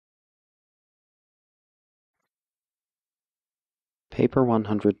Paper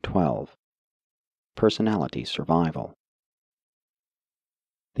 112. Personality Survival.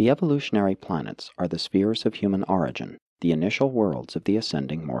 The evolutionary planets are the spheres of human origin, the initial worlds of the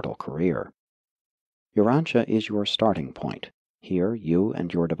ascending mortal career. Urantia is your starting point. Here you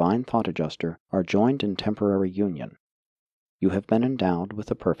and your divine thought adjuster are joined in temporary union. You have been endowed with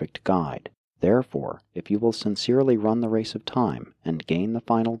a perfect guide. Therefore, if you will sincerely run the race of time and gain the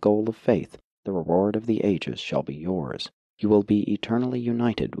final goal of faith, the reward of the ages shall be yours. You will be eternally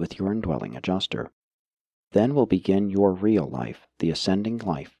united with your indwelling adjuster. Then will begin your real life, the ascending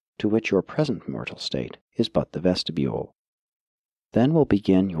life, to which your present mortal state is but the vestibule. Then will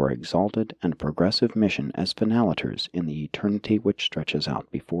begin your exalted and progressive mission as finalators in the eternity which stretches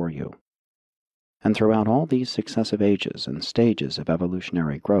out before you. And throughout all these successive ages and stages of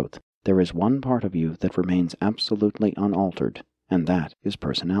evolutionary growth, there is one part of you that remains absolutely unaltered, and that is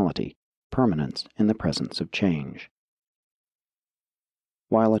personality, permanence in the presence of change.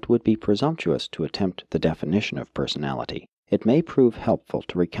 While it would be presumptuous to attempt the definition of personality, it may prove helpful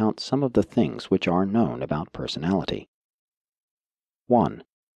to recount some of the things which are known about personality. 1.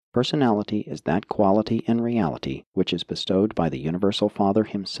 Personality is that quality in reality which is bestowed by the Universal Father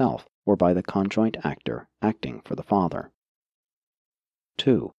himself or by the conjoint actor acting for the Father.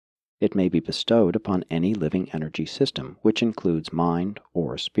 2. It may be bestowed upon any living energy system which includes mind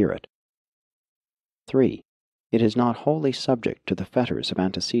or spirit. 3. It is not wholly subject to the fetters of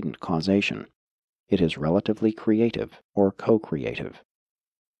antecedent causation. It is relatively creative or co-creative.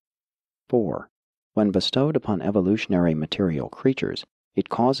 4. When bestowed upon evolutionary material creatures, it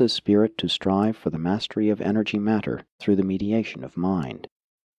causes spirit to strive for the mastery of energy matter through the mediation of mind.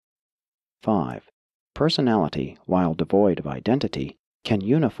 5. Personality, while devoid of identity, can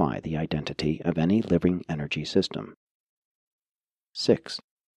unify the identity of any living energy system. 6.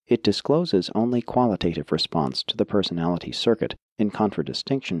 It discloses only qualitative response to the personality circuit, in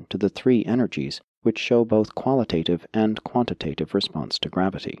contradistinction to the three energies which show both qualitative and quantitative response to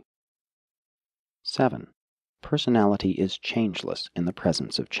gravity. 7. Personality is changeless in the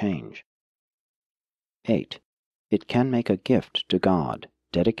presence of change. 8. It can make a gift to God,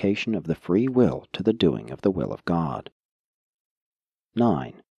 dedication of the free will to the doing of the will of God.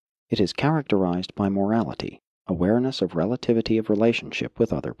 9. It is characterized by morality, awareness of relativity of relationship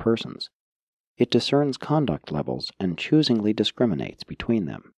with other persons. It discerns conduct levels and choosingly discriminates between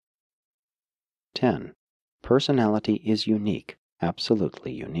them. 10. Personality is unique,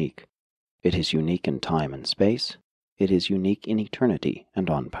 absolutely unique. It is unique in time and space. It is unique in eternity and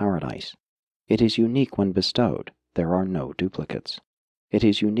on paradise. It is unique when bestowed. There are no duplicates. It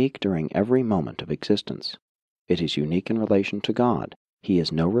is unique during every moment of existence. It is unique in relation to God. He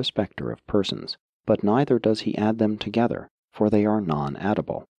is no respecter of persons, but neither does he add them together, for they are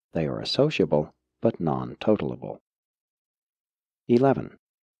non-addable. They are associable, but non-totalable. 11.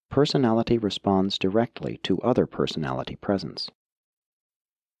 Personality responds directly to other personality presence.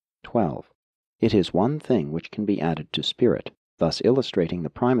 12. It is one thing which can be added to spirit, thus illustrating the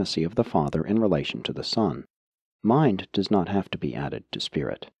primacy of the Father in relation to the Son. Mind does not have to be added to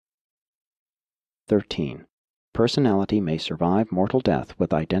spirit. 13. Personality may survive mortal death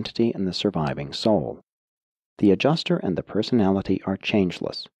with identity in the surviving soul. The adjuster and the personality are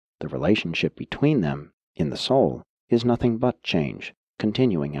changeless. The relationship between them, in the soul, is nothing but change,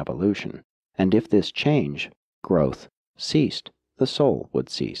 continuing evolution, and if this change, growth, ceased, the soul would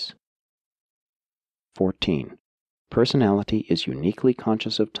cease. 14. Personality is uniquely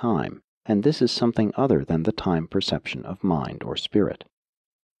conscious of time, and this is something other than the time perception of mind or spirit.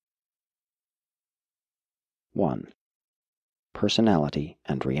 1. Personality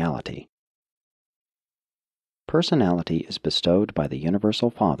and reality. Personality is bestowed by the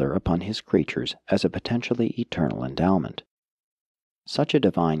Universal Father upon his creatures as a potentially eternal endowment. Such a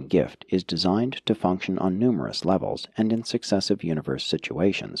divine gift is designed to function on numerous levels and in successive universe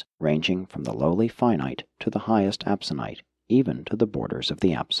situations, ranging from the lowly finite to the highest absonite, even to the borders of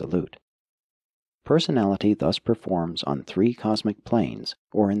the absolute. Personality thus performs on three cosmic planes,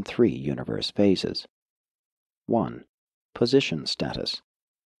 or in three universe phases. 1. Position status.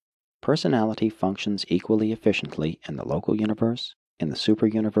 Personality functions equally efficiently in the local universe, in the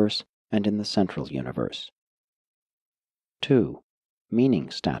superuniverse, and in the central universe. 2. Meaning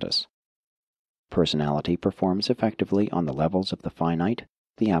status. Personality performs effectively on the levels of the finite,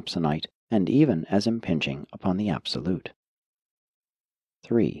 the absonite, and even as impinging upon the absolute.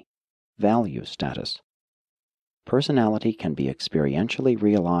 3. Value status. Personality can be experientially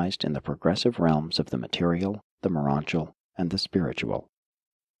realized in the progressive realms of the material, the morontial, and the spiritual.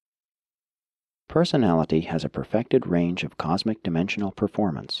 Personality has a perfected range of cosmic dimensional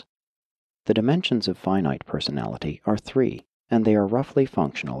performance. The dimensions of finite personality are three, and they are roughly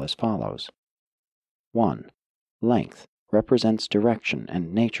functional as follows. 1. Length represents direction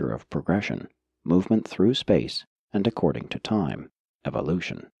and nature of progression, movement through space, and according to time,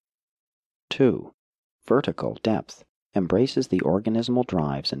 evolution. 2. Vertical depth embraces the organismal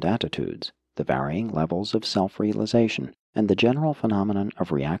drives and attitudes, the varying levels of self-realization, and the general phenomenon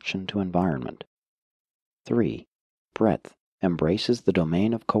of reaction to environment. 3. Breadth embraces the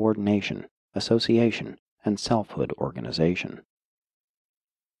domain of coordination, association, and selfhood organization.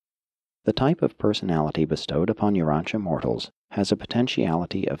 The type of personality bestowed upon Urantia mortals has a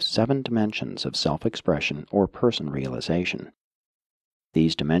potentiality of 7 dimensions of self-expression or person-realization.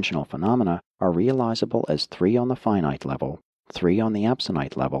 These dimensional phenomena are realizable as 3 on the finite level, 3 on the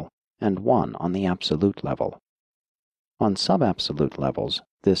absonite level, and 1 on the absolute level. On sub-absolute levels,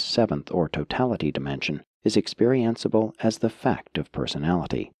 this 7th or totality dimension is experienceable as the fact of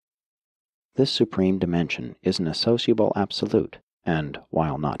personality. This supreme dimension is an associable absolute, and,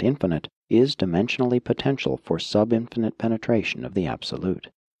 while not infinite, is dimensionally potential for sub-infinite penetration of the absolute.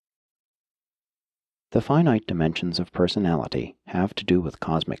 The finite dimensions of personality have to do with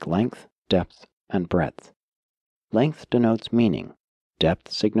cosmic length, depth, and breadth. Length denotes meaning,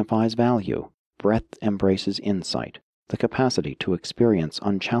 depth signifies value, breadth embraces insight, the capacity to experience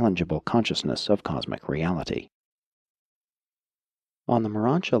unchallengeable consciousness of cosmic reality. On the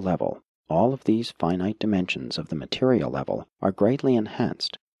Urantia level, all of these finite dimensions of the material level are greatly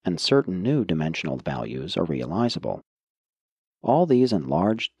enhanced, and certain new dimensional values are realizable. All these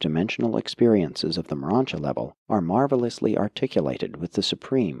enlarged dimensional experiences of the Urantia level are marvelously articulated with the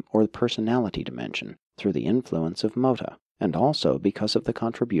supreme or personality dimension through the influence of Mota, and also because of the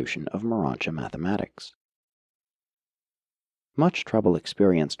contribution of Urantia mathematics. Much trouble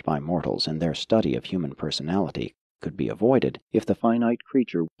experienced by mortals in their study of human personality could be avoided if the finite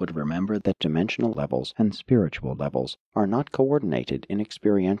creature would remember that dimensional levels and spiritual levels are not coordinated in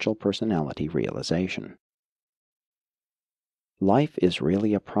experiential personality realization. Life is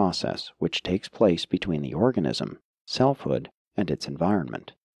really a process which takes place between the organism, selfhood, and its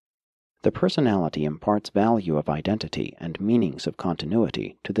environment. The personality imparts value of identity and meanings of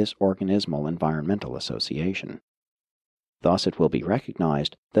continuity to this organismal environmental association. Thus it will be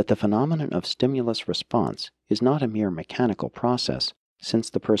recognized that the phenomenon of stimulus-response is not a mere mechanical process, since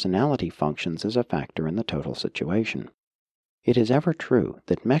the personality functions as a factor in the total situation. It is ever true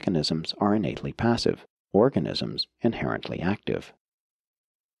that mechanisms are innately passive, organisms inherently active.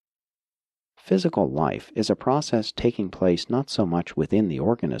 Physical life is a process taking place not so much within the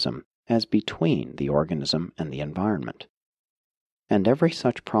organism as between the organism and the environment. And every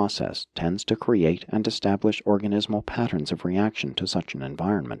such process tends to create and establish organismal patterns of reaction to such an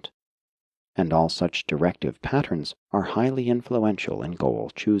environment. And all such directive patterns are highly influential in goal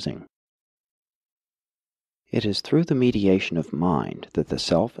choosing. It is through the mediation of mind that the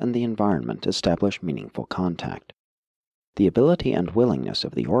self and the environment establish meaningful contact. The ability and willingness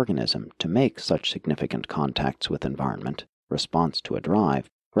of the organism to make such significant contacts with environment, response to a drive,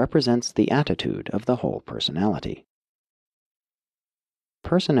 represents the attitude of the whole personality.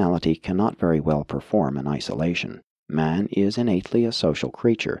 Personality cannot very well perform in isolation. Man is innately a social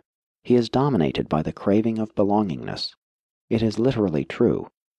creature. He is dominated by the craving of belongingness. It is literally true,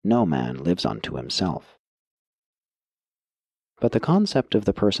 no man lives unto himself. But the concept of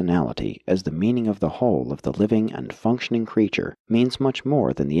the personality as the meaning of the whole of the living and functioning creature means much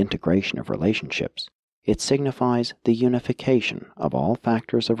more than the integration of relationships. It signifies the unification of all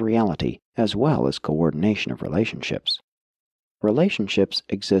factors of reality as well as coordination of relationships. Relationships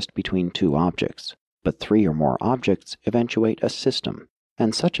exist between 2 objects, but 3 or more objects eventuate a system,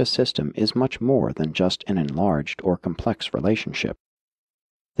 and such a system is much more than just an enlarged or complex relationship.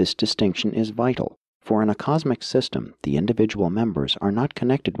 This distinction is vital, for in a cosmic system the individual members are not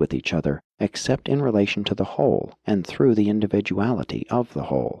connected with each other except in relation to the whole and through the individuality of the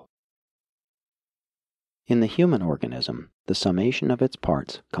whole. In the human organism, the summation of its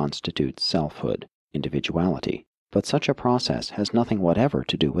parts constitutes selfhood, individuality, but such a process has nothing whatever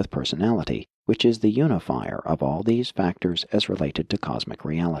to do with personality, which is the unifier of all these factors as related to cosmic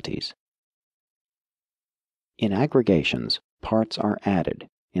realities. In aggregations, parts are added.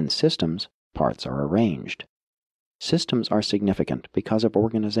 In systems, parts are arranged. Systems are significant because of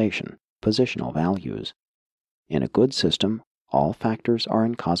organization, positional values. In a good system, all factors are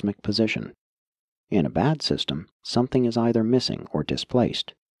in cosmic position. In a bad system, something is either missing or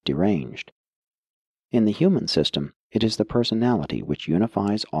displaced, deranged. In the human system, it is the personality which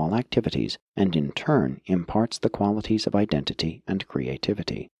unifies all activities and in turn imparts the qualities of identity and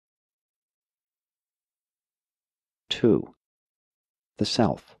creativity. 2. The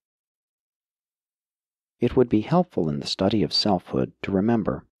self. it would be helpful in the study of selfhood to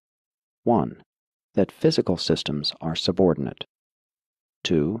remember 1. That physical systems are subordinate.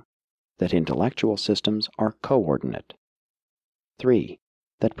 2. That intellectual systems are coordinate. 3.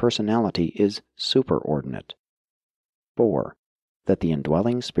 That personality is superordinate. 4. That the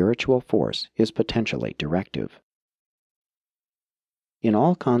indwelling spiritual force is potentially directive. In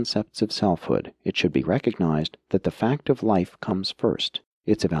all concepts of selfhood, it should be recognized that the fact of life comes first,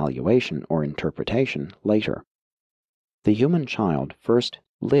 its evaluation or interpretation later. The human child first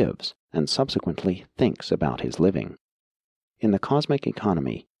lives and subsequently thinks about his living. In the cosmic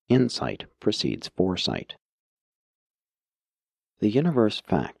economy, insight precedes foresight. The universe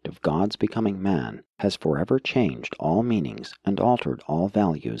fact of God's becoming man has forever changed all meanings and altered all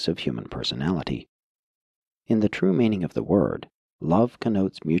values of human personality. In the true meaning of the word, love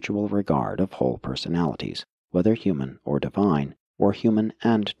connotes mutual regard of whole personalities, whether human or divine, or human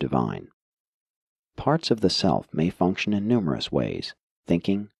and divine. Parts of the self may function in numerous ways,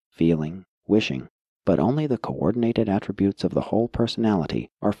 thinking, feeling, wishing, but only the coordinated attributes of the whole personality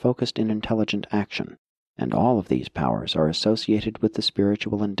are focused in intelligent action, and all of these powers are associated with the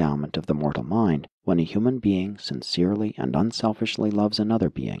spiritual endowment of the mortal mind when a human being sincerely and unselfishly loves another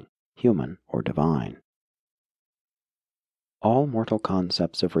being, human or divine. All mortal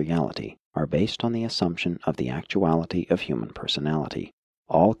concepts of reality are based on the assumption of the actuality of human personality.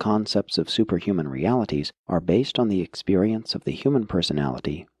 All concepts of superhuman realities are based on the experience of the human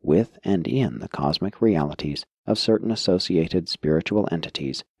personality with and in the cosmic realities of certain associated spiritual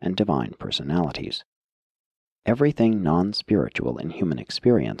entities and divine personalities. Everything non-spiritual in human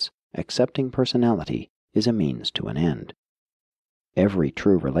experience, excepting personality, is a means to an end. Every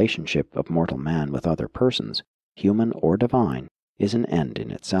true relationship of mortal man with other persons, human or divine, is an end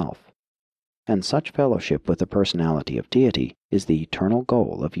in itself. And such fellowship with the personality of deity is the eternal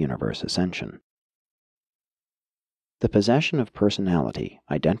goal of universe ascension. The possession of personality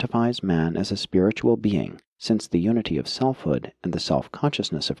identifies man as a spiritual being, since the unity of selfhood and the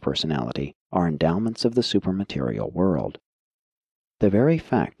self-consciousness of personality are endowments of the supermaterial world. The very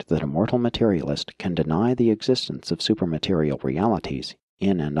fact that a mortal materialist can deny the existence of supermaterial realities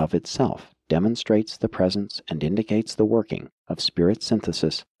in and of itself demonstrates the presence and indicates the working of spirit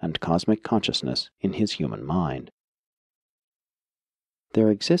synthesis and cosmic consciousness in his human mind. There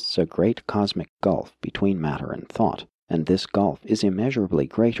exists a great cosmic gulf between matter and thought, and this gulf is immeasurably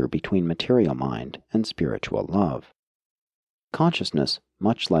greater between material mind and spiritual love. Consciousness,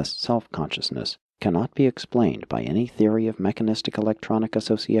 much less self-consciousness, cannot be explained by any theory of mechanistic electronic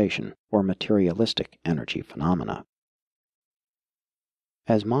association or materialistic energy phenomena.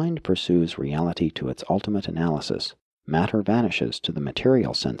 As mind pursues reality to its ultimate analysis, matter vanishes to the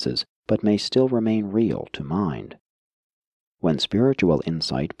material senses, but may still remain real to mind. When spiritual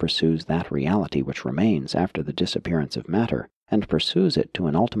insight pursues that reality which remains after the disappearance of matter, and pursues it to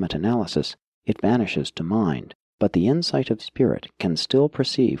an ultimate analysis, it vanishes to mind, but the insight of spirit can still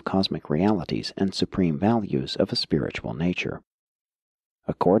perceive cosmic realities and supreme values of a spiritual nature.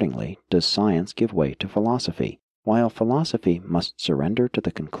 Accordingly, does science give way to philosophy, while philosophy must surrender to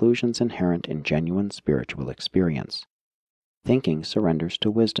the conclusions inherent in genuine spiritual experience. Thinking surrenders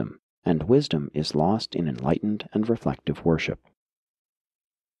to wisdom, and wisdom is lost in enlightened and reflective worship.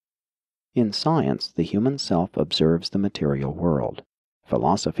 In science, the human self observes the material world.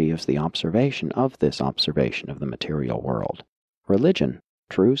 Philosophy is the observation of this observation of the material world. Religion,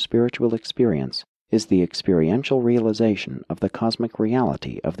 true spiritual experience, is the experiential realization of the cosmic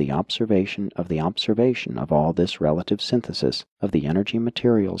reality of the observation of all this relative synthesis of the energy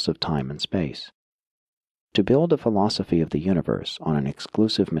materials of time and space. To build a philosophy of the universe on an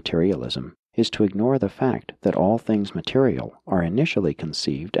exclusive materialism is to ignore the fact that all things material are initially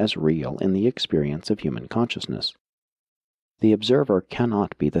conceived as real in the experience of human consciousness. The observer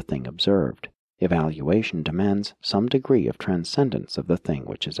cannot be the thing observed. Evaluation demands some degree of transcendence of the thing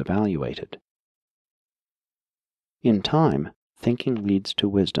which is evaluated. In time, thinking leads to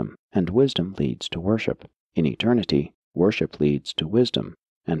wisdom, and wisdom leads to worship. In eternity, worship leads to wisdom,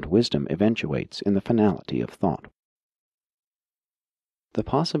 and wisdom eventuates in the finality of thought. The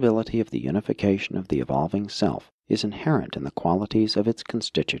possibility of the unification of the evolving self is inherent in the qualities of its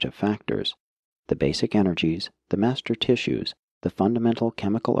constitutive factors. The basic energies, the master tissues, the fundamental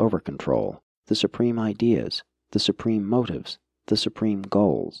chemical overcontrol, the supreme ideas, the supreme motives, the supreme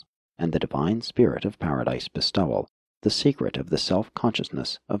goals, and the divine spirit of paradise bestowal, the secret of the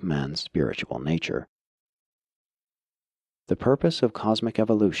self-consciousness of man's spiritual nature. The purpose of cosmic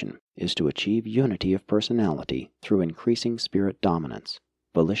evolution is to achieve unity of personality through increasing spirit dominance,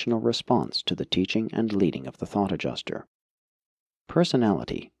 volitional response to the teaching and leading of the thought adjuster.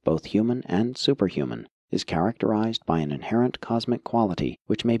 Personality, both human and superhuman, is characterized by an inherent cosmic quality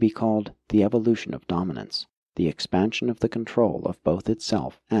which may be called the evolution of dominance, the expansion of the control of both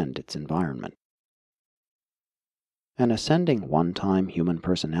itself and its environment. An ascending one-time human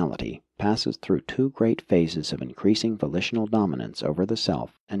personality passes through two great phases of increasing volitional dominance over the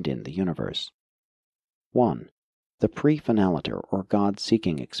self and in the universe. 1. The pre-finaliter or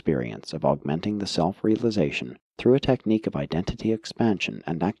God-seeking experience of augmenting the self-realization through a technique of identity expansion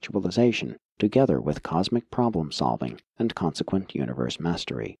and actualization together with cosmic problem-solving and consequent universe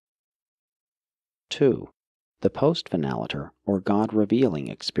mastery. 2. The post-finaliter or God-revealing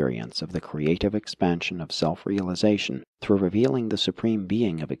experience of the creative expansion of self-realization through revealing the Supreme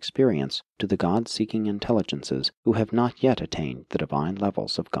Being of experience to the God-seeking intelligences who have not yet attained the divine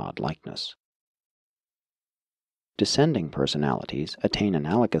levels of God-likeness. Descending personalities attain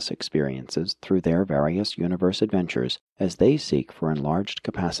analogous experiences through their various universe adventures as they seek for enlarged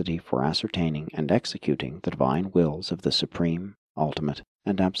capacity for ascertaining and executing the divine wills of the supreme, ultimate,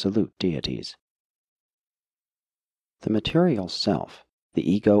 and absolute deities. The material self,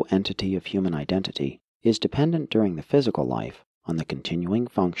 the ego entity of human identity, is dependent during the physical life on the continuing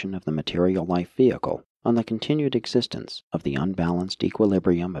function of the material life vehicle, on the continued existence of the unbalanced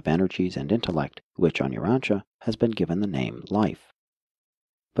equilibrium of energies and intellect, which on Urantia has been given the name life.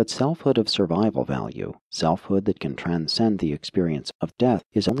 But selfhood of survival value, selfhood that can transcend the experience of death,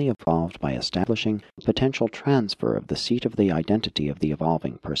 is only evolved by establishing potential transfer of the seat of the identity of the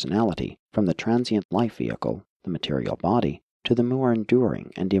evolving personality from the transient life vehicle, the material body, to the more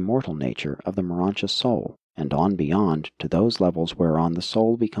enduring and immortal nature of the Urantia soul, and on beyond to those levels whereon the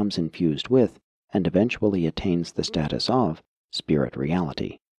soul becomes infused with, and eventually attains the status of, spirit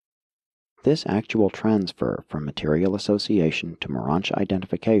reality. This actual transfer from material association to Urantia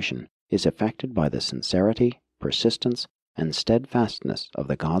identification is effected by the sincerity, persistence, and steadfastness of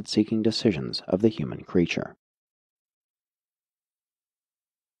the God-seeking decisions of the human creature.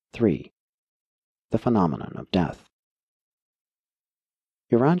 3. The phenomenon of death.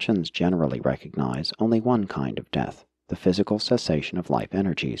 Urantians generally recognize only one kind of death, the physical cessation of life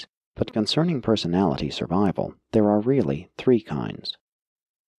energies, but concerning personality survival, there are really three kinds.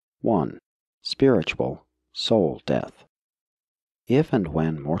 1. Spiritual, soul death. If and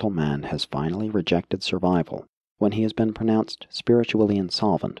when mortal man has finally rejected survival, when he has been pronounced spiritually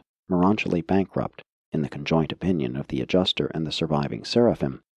insolvent, Urantially bankrupt, in the conjoint opinion of the adjuster and the surviving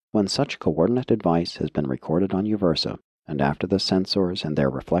seraphim, when such coordinate advice has been recorded on Uversa, and after the censors and their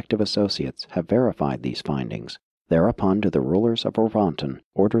reflective associates have verified these findings, thereupon do the rulers of Orvanton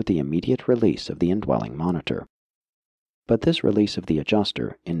order the immediate release of the indwelling monitor. But this release of the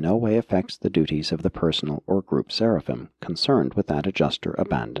adjuster in no way affects the duties of the personal or group seraphim concerned with that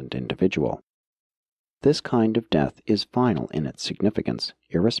adjuster-abandoned individual. This kind of death is final in its significance,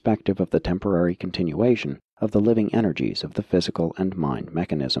 irrespective of the temporary continuation of the living energies of the physical and mind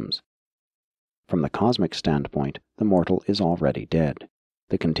mechanisms. From the cosmic standpoint, the mortal is already dead.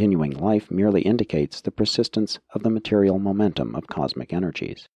 The continuing life merely indicates the persistence of the material momentum of cosmic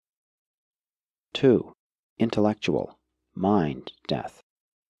energies. 2. Intellectual, mind death.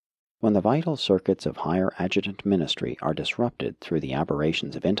 When the vital circuits of higher adjutant ministry are disrupted through the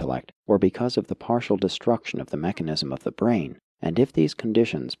aberrations of intellect, or because of the partial destruction of the mechanism of the brain, and if these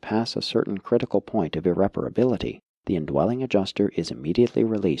conditions pass a certain critical point of irreparability, the indwelling adjuster is immediately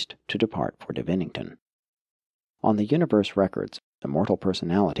released to depart for Divinington. On the universe records, the mortal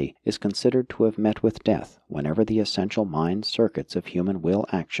personality is considered to have met with death whenever the essential mind circuits of human will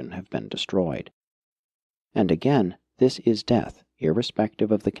action have been destroyed. And again, this is death,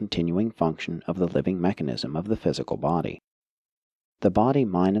 irrespective of the continuing function of the living mechanism of the physical body. The body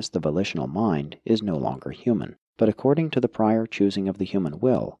minus the volitional mind is no longer human, but according to the prior choosing of the human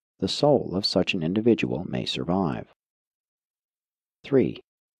will, the soul of such an individual may survive. 3.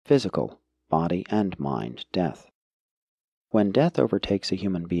 Physical, body and mind death. When death overtakes a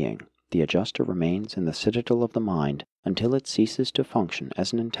human being, the adjuster remains in the citadel of the mind until it ceases to function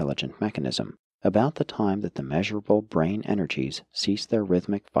as an intelligent mechanism, about the time that the measurable brain energies cease their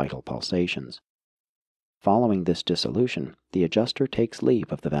rhythmic vital pulsations. Following this dissolution, the adjuster takes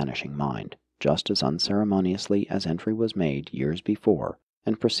leave of the vanishing mind, just as unceremoniously as entry was made years before,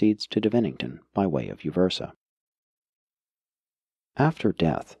 and proceeds to Divinington by way of Uversa. After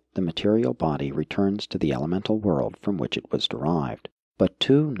death, the material body returns to the elemental world from which it was derived, but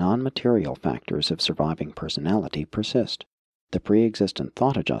two non-material factors of surviving personality persist. The pre-existent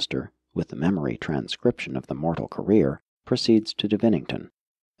thought adjuster, with the memory transcription of the mortal career, proceeds to Divinington,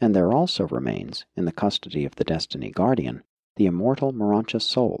 and there also remains, in the custody of the Destiny Guardian, the immortal Urantia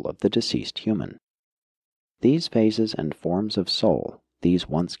soul of the deceased human. These phases and forms of soul, these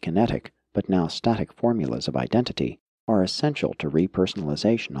once kinetic, but now static formulas of identity, are essential to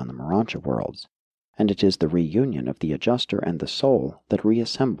repersonalization on the Urantia worlds, and it is the reunion of the adjuster and the soul that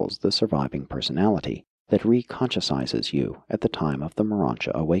reassembles the surviving personality, that reconsciousizes you at the time of the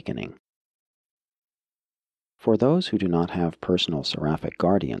Urantia awakening. For those who do not have personal seraphic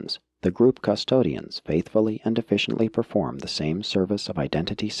guardians, the group custodians faithfully and efficiently perform the same service of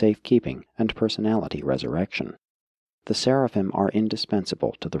identity safekeeping and personality resurrection. The seraphim are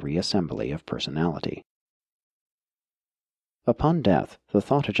indispensable to the reassembly of personality. Upon death, the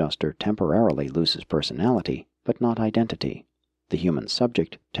thought adjuster temporarily loses personality, but not identity. The human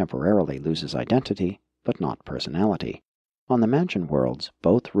subject temporarily loses identity, but not personality. On the mansion worlds,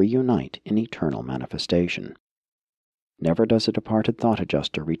 both reunite in eternal manifestation. Never does a departed thought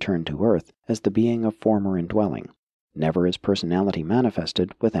adjuster return to Earth as the being of former indwelling. Never is personality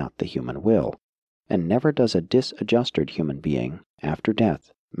manifested without the human will. And never does a disadjusted human being, after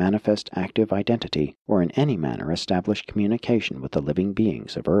death, manifest active identity or in any manner establish communication with the living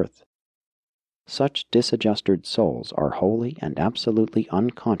beings of Earth. Such disadjusted souls are wholly and absolutely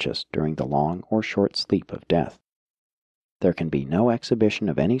unconscious during the long or short sleep of death. There can be no exhibition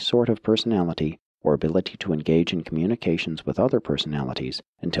of any sort of personality or ability to engage in communications with other personalities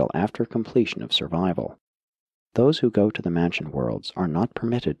until after completion of survival. Those who go to the mansion worlds are not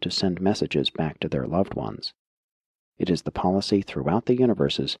permitted to send messages back to their loved ones. It is the policy throughout the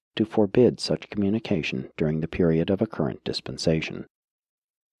universes to forbid such communication during the period of a current dispensation.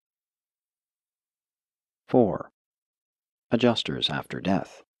 4. Adjusters after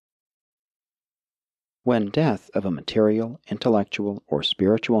death. When death of a material, intellectual, or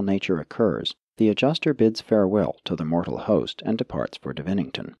spiritual nature occurs, the adjuster bids farewell to the mortal host and departs for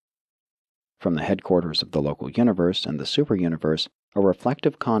Divinington. From the headquarters of the local universe and the superuniverse, a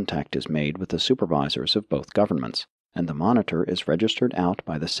reflective contact is made with the supervisors of both governments, and the monitor is registered out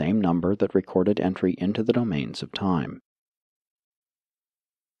by the same number that recorded entry into the domains of time.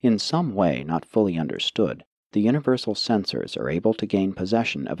 In some way not fully understood, the universal censors are able to gain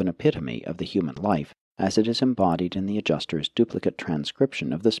possession of an epitome of the human life as it is embodied in the adjuster's duplicate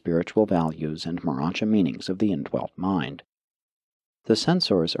transcription of the spiritual values and Urantia meanings of the indwelt mind. The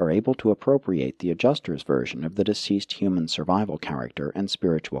censors are able to appropriate the adjuster's version of the deceased human survival character and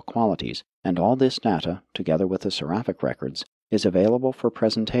spiritual qualities, and all this data, together with the seraphic records, is available for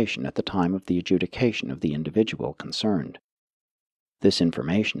presentation at the time of the adjudication of the individual concerned. This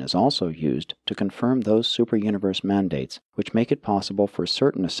information is also used to confirm those superuniverse mandates which make it possible for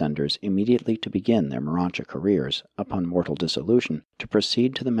certain ascenders immediately to begin their Urantia careers upon mortal dissolution to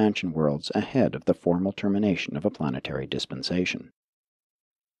proceed to the mansion worlds ahead of the formal termination of a planetary dispensation.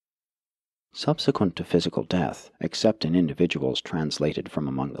 Subsequent to physical death, except in individuals translated from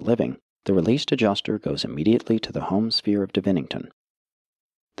among the living, the released adjuster goes immediately to the home sphere of Divinington.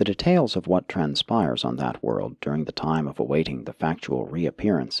 The details of what transpires on that world during the time of awaiting the factual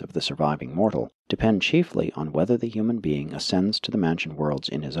reappearance of the surviving mortal depend chiefly on whether the human being ascends to the mansion worlds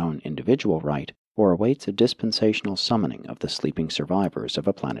in his own individual right or awaits a dispensational summoning of the sleeping survivors of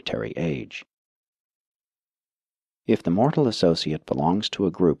a planetary age. If the mortal associate belongs to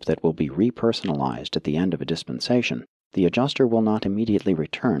a group that will be repersonalized at the end of a dispensation, the adjuster will not immediately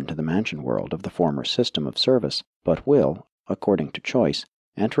return to the mansion world of the former system of service, but will, according to choice,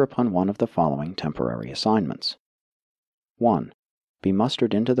 enter upon one of the following temporary assignments. 1. Be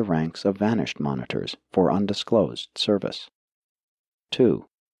mustered into the ranks of vanished monitors for undisclosed service. 2.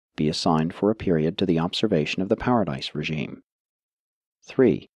 Be assigned for a period to the observation of the Paradise regime.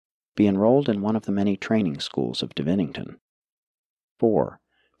 3. Be enrolled in one of the many training schools of Divinington. 4.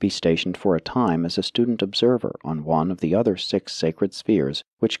 Be stationed for a time as a student observer on one of the other 6 sacred spheres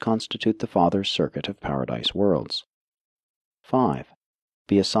which constitute the Father's circuit of Paradise worlds. 5.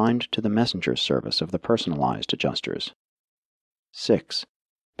 Be assigned to the messenger service of the personalized adjusters. 6.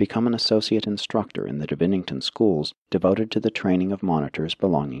 Become an associate instructor in the Divinington schools devoted to the training of monitors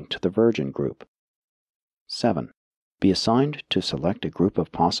belonging to the Virgin group. 7. Be assigned to select a group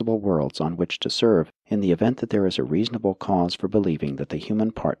of possible worlds on which to serve in the event that there is a reasonable cause for believing that the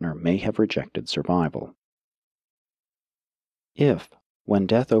human partner may have rejected survival. If, when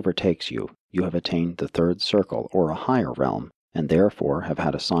death overtakes you, you have attained the third circle or a higher realm, and therefore have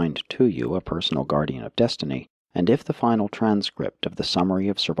had assigned to you a personal guardian of destiny, and if the final transcript of the summary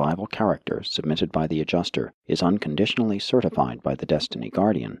of survival character submitted by the adjuster is unconditionally certified by the destiny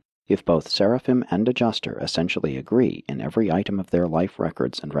guardian, if both seraphim and adjuster essentially agree in every item of their life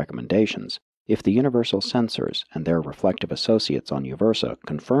records and recommendations, if the universal censors and their reflective associates on Uversa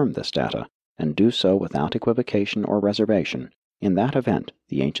confirm this data, and do so without equivocation or reservation, in that event,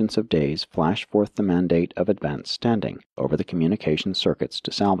 the Ancients of Days flash forth the mandate of advanced standing over the communication circuits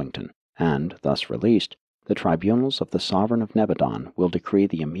to Salvington, and, thus released, the tribunals of the sovereign of Nebadon will decree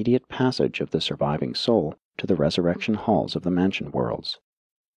the immediate passage of the surviving soul to the resurrection halls of the mansion worlds.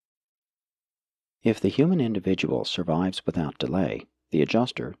 If the human individual survives without delay, the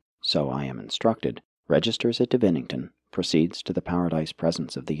adjuster, so I am instructed, registers at Divinington, proceeds to the paradise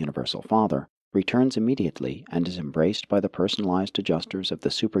presence of the Universal Father, returns immediately, and is embraced by the personalized adjusters of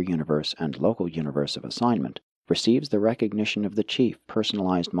the super-universe and local universe of assignment, receives the recognition of the chief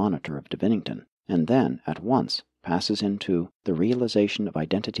personalized monitor of Divinington, and then, at once, passes into the realization of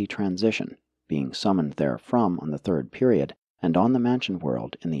identity transition, being summoned therefrom on the third period, and on the mansion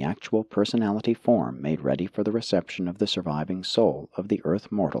world in the actual personality form made ready for the reception of the surviving soul of the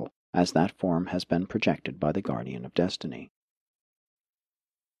earth mortal, as that form has been projected by the guardian of destiny.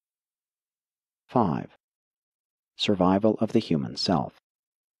 5. Survival of the human self.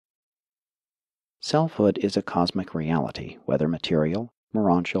 Selfhood is a cosmic reality, whether material,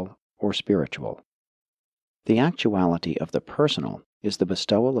 merantial, or spiritual. The actuality of the personal is the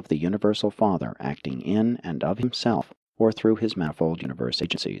bestowal of the Universal Father acting in and of himself or through his manifold universe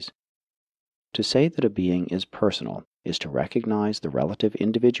agencies. To say that a being is personal is to recognize the relative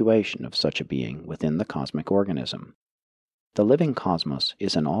individuation of such a being within the cosmic organism. The living cosmos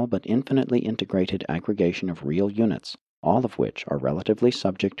is an all but infinitely integrated aggregation of real units, all of which are relatively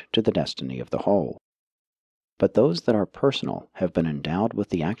subject to the destiny of the whole. But those that are personal have been endowed with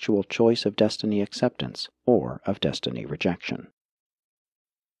the actual choice of destiny acceptance or of destiny rejection.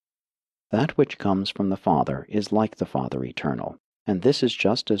 That which comes from the Father is like the Father eternal, and this is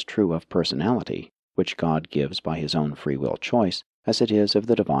just as true of personality, which God gives by his own free will choice, as it is of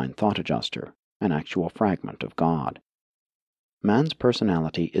the divine thought adjuster, an actual fragment of God. Man's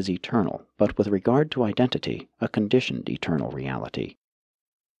personality is eternal, but with regard to identity, a conditioned eternal reality.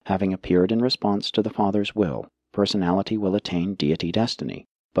 Having appeared in response to the Father's will, personality will attain deity destiny,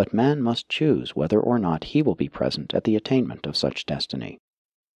 but man must choose whether or not he will be present at the attainment of such destiny.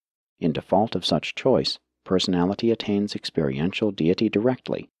 In default of such choice, personality attains experiential deity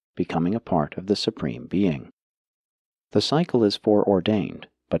directly, becoming a part of the Supreme Being. The cycle is foreordained,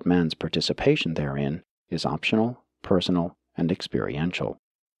 but man's participation therein is optional, personal, and experiential.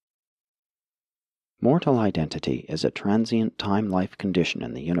 Mortal identity is a transient time-life condition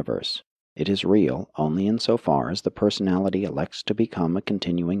in the universe. It is real only insofar as the personality elects to become a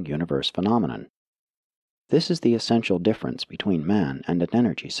continuing universe phenomenon. This is the essential difference between man and an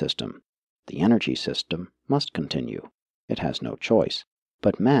energy system. The energy system must continue. It has no choice,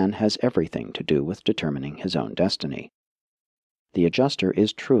 but man has everything to do with determining his own destiny. The adjuster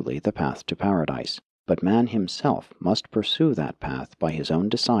is truly the path to paradise, but man himself must pursue that path by his own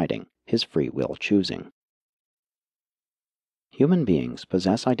deciding, his free will choosing. Human beings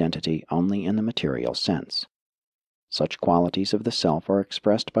possess identity only in the material sense. Such qualities of the self are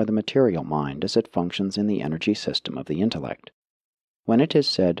expressed by the material mind as it functions in the energy system of the intellect. When it is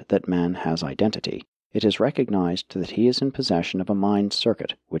said that man has identity, it is recognized that he is in possession of a mind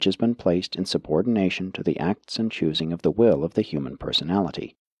circuit which has been placed in subordination to the acts and choosing of the will of the human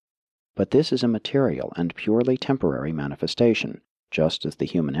personality. But this is a material and purely temporary manifestation, just as the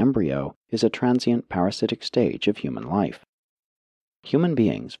human embryo is a transient parasitic stage of human life. Human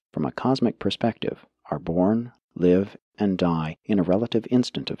beings, from a cosmic perspective, are born, live, and die in a relative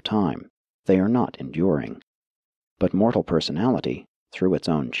instant of time. They are not enduring. But mortal personality, through its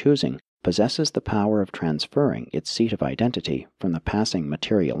own choosing, possesses the power of transferring its seat of identity from the passing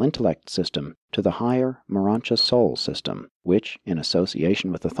material intellect system to the higher Urantia soul system, which, in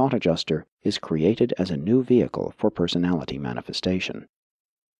association with the thought adjuster, is created as a new vehicle for personality manifestation.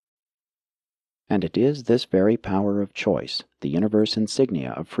 And it is this very power of choice, the universe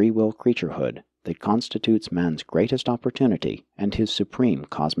insignia of free will creaturehood, that constitutes man's greatest opportunity and his supreme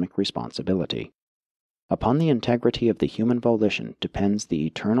cosmic responsibility. Upon the integrity of the human volition depends the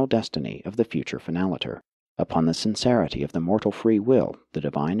eternal destiny of the future finaliter. Upon the sincerity of the mortal free will, the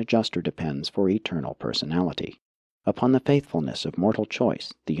divine adjuster depends for eternal personality. Upon the faithfulness of mortal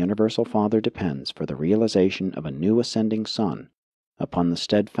choice, the Universal Father depends for the realization of a new ascending sun. Upon the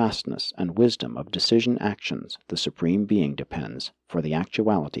steadfastness and wisdom of decision actions, the Supreme Being depends for the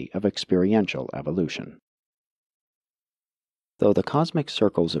actuality of experiential evolution. Though the cosmic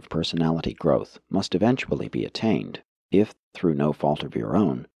circles of personality growth must eventually be attained, if, through no fault of your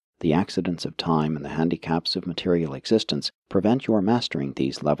own, the accidents of time and the handicaps of material existence prevent your mastering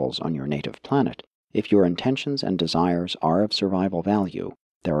these levels on your native planet, if your intentions and desires are of survival value,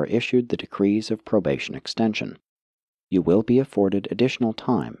 there are issued the decrees of probation extension. You will be afforded additional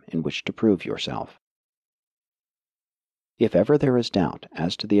time in which to prove yourself. If ever there is doubt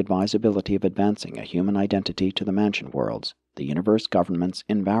as to the advisability of advancing a human identity to the mansion worlds, the universe governments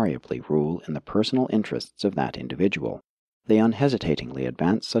invariably rule in the personal interests of that individual. They unhesitatingly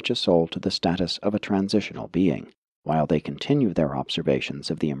advance such a soul to the status of a transitional being, while they continue their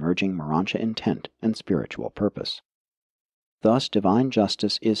observations of the emerging Urantia intent and spiritual purpose. Thus, divine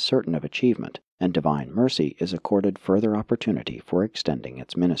justice is certain of achievement, and divine mercy is accorded further opportunity for extending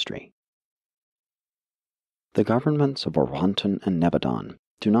its ministry. The governments of Urantia and Nebadon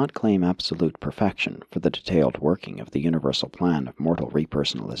do not claim absolute perfection for the detailed working of the universal plan of mortal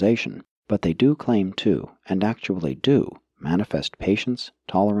repersonalization, but they do claim to, and actually do, manifest patience,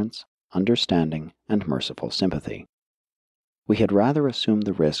 tolerance, understanding, and merciful sympathy. We had rather assume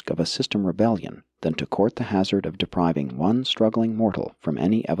the risk of a system rebellion than to court the hazard of depriving one struggling mortal from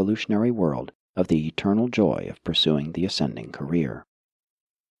any evolutionary world of the eternal joy of pursuing the ascending career.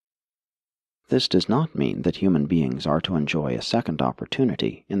 This does not mean that human beings are to enjoy a second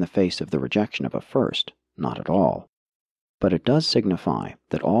opportunity in the face of the rejection of a first, not at all. But it does signify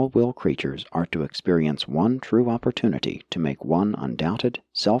that all will creatures are to experience one true opportunity to make one undoubted,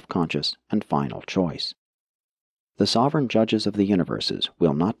 self-conscious, and final choice. The sovereign judges of the universes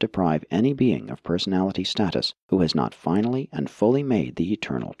will not deprive any being of personality status who has not finally and fully made the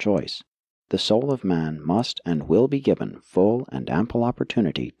eternal choice. The soul of man must and will be given full and ample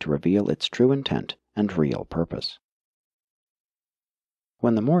opportunity to reveal its true intent and real purpose.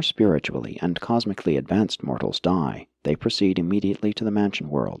 When the more spiritually and cosmically advanced mortals die, they proceed immediately to the mansion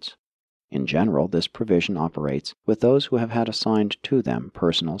worlds. In general, this provision operates with those who have had assigned to them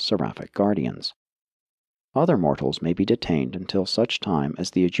personal seraphic guardians. Other mortals may be detained until such time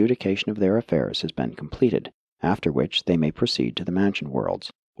as the adjudication of their affairs has been completed, after which they may proceed to the mansion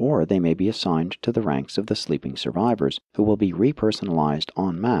worlds, or they may be assigned to the ranks of the sleeping survivors who will be repersonalized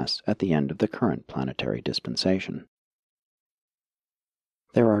en masse at the end of the current planetary dispensation.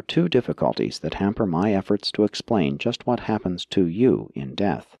 There are two difficulties that hamper my efforts to explain just what happens to you in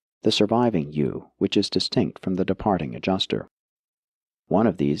death, the surviving you, which is distinct from the departing adjuster. One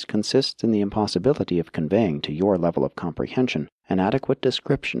of these consists in the impossibility of conveying to your level of comprehension an adequate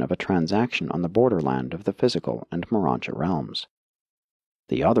description of a transaction on the borderland of the physical and Urantia realms.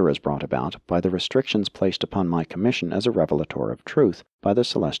 The other is brought about by the restrictions placed upon my commission as a revelator of truth by the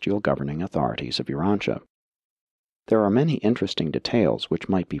celestial governing authorities of Urantia. There are many interesting details which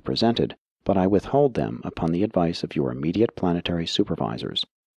might be presented, but I withhold them upon the advice of your immediate planetary supervisors.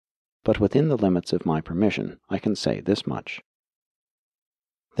 But within the limits of my permission, I can say this much.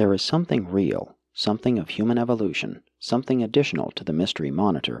 There is something real, something of human evolution, something additional to the mystery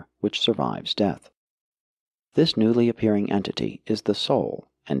monitor which survives death. This newly appearing entity is the soul,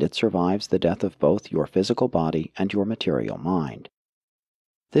 and it survives the death of both your physical body and your material mind.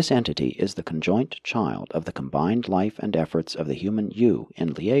 This entity is the conjoint child of the combined life and efforts of the human you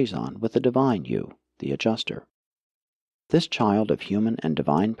in liaison with the divine you, the adjuster. This child of human and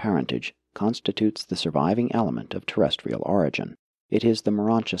divine parentage constitutes the surviving element of terrestrial origin. It is the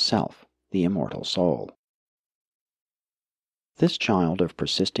Urantia self, the immortal soul. This child of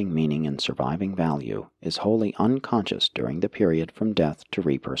persisting meaning and surviving value is wholly unconscious during the period from death to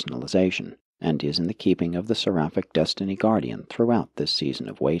repersonalization, and is in the keeping of the seraphic destiny guardian throughout this season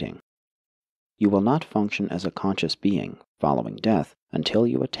of waiting. You will not function as a conscious being following death until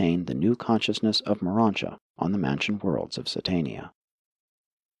you attain the new consciousness of Urantia on the mansion worlds of Satania.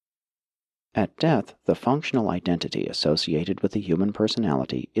 At death, the functional identity associated with the human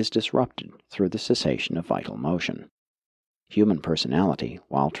personality is disrupted through the cessation of vital motion. Human personality,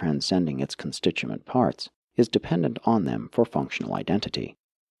 while transcending its constituent parts, is dependent on them for functional identity.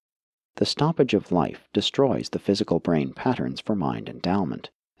 The stoppage of life destroys the physical brain patterns for mind endowment,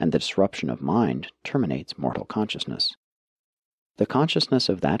 and the disruption of mind terminates mortal consciousness. The consciousness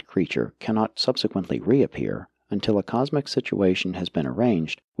of that creature cannot subsequently reappear until a cosmic situation has been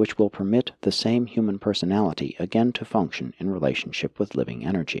arranged which will permit the same human personality again to function in relationship with living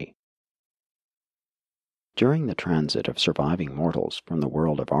energy. During the transit of surviving mortals from the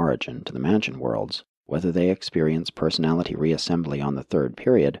world of origin to the mansion worlds, whether they experience personality reassembly on the third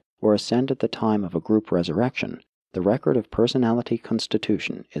period or ascend at the time of a group resurrection, the record of personality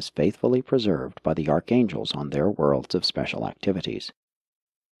constitution is faithfully preserved by the archangels on their worlds of special activities.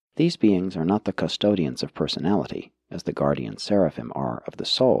 These beings are not the custodians of personality, as the guardian seraphim are of the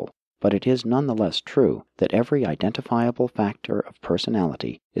soul, but it is none the less true that every identifiable factor of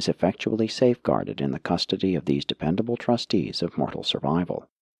personality is effectually safeguarded in the custody of these dependable trustees of mortal survival.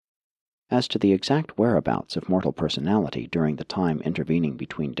 As to the exact whereabouts of mortal personality during the time intervening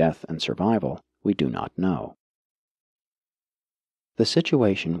between death and survival, we do not know. The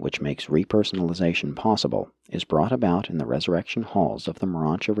situation which makes repersonalization possible is brought about in the resurrection halls of the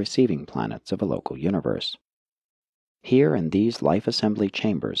Urantia receiving planets of a local universe. Here in these life assembly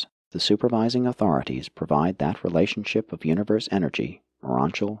chambers, the supervising authorities provide that relationship of universe energy,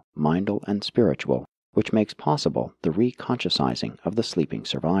 morontial, mindal, and spiritual, which makes possible the re-consciousizing of the sleeping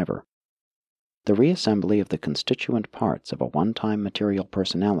survivor. The reassembly of the constituent parts of a one-time material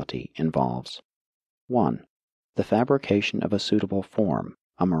personality involves 1. The fabrication of a suitable form,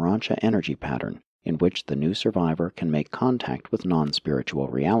 a morontia energy pattern, in which the new survivor can make contact with non-spiritual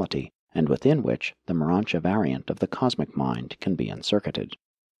reality, and within which the morontia variant of the cosmic mind can be encircuited.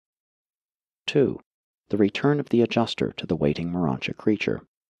 2. The return of the adjuster to the waiting morontia creature.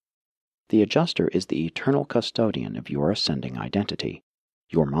 The adjuster is the eternal custodian of your ascending identity.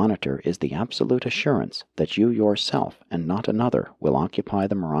 Your monitor is the absolute assurance that you yourself and not another will occupy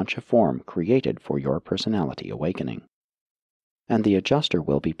the morontia form created for your personality awakening. And the adjuster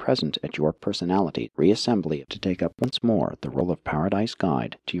will be present at your personality reassembly to take up once more the role of paradise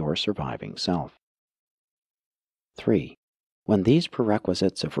guide to your surviving self. 3. When these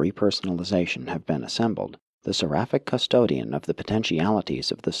prerequisites of repersonalization have been assembled, the seraphic custodian of the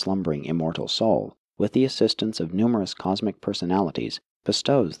potentialities of the slumbering immortal soul, with the assistance of numerous cosmic personalities,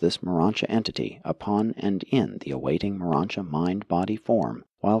 bestows this morontia entity upon and in the awaiting morontia mind-body form,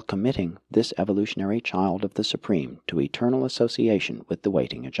 while committing this evolutionary child of the Supreme to eternal association with the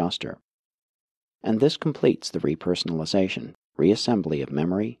waiting adjuster. And this completes the repersonalization, reassembly of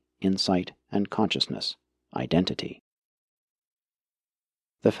memory, insight, and consciousness, identity.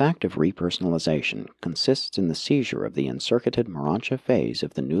 The fact of repersonalization consists in the seizure of the encircuited morontia phase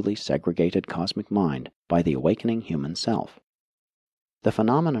of the newly segregated cosmic mind by the awakening human self. The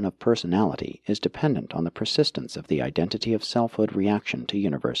phenomenon of personality is dependent on the persistence of the identity of selfhood reaction to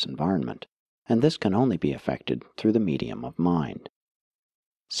universe environment, and this can only be effected through the medium of mind.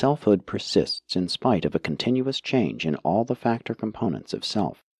 Selfhood persists in spite of a continuous change in all the factor components of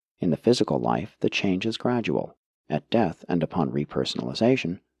self. In the physical life, the change is gradual. At death and upon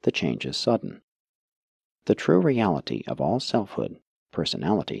repersonalization, the change is sudden. The true reality of all selfhood,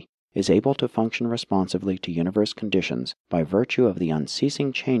 personality, is able to function responsively to universe conditions by virtue of the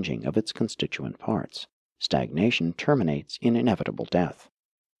unceasing changing of its constituent parts. Stagnation terminates in inevitable death.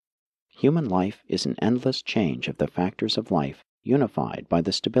 Human life is an endless change of the factors of life unified by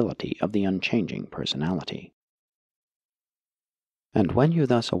the stability of the unchanging personality. And when you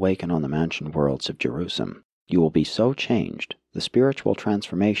thus awaken on the mansion worlds of Jerusalem, you will be so changed, the spiritual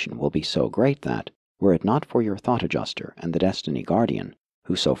transformation will be so great that, were it not for your thought adjuster and the destiny guardian,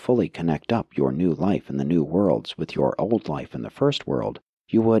 who so fully connect up your new life in the new worlds with your old life in the first world,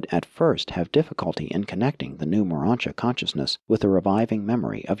 you would at first have difficulty in connecting the new morontia consciousness with the reviving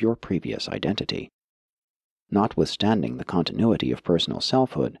memory of your previous identity. Notwithstanding the continuity of personal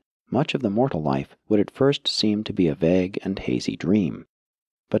selfhood, much of the mortal life would at first seem to be a vague and hazy dream,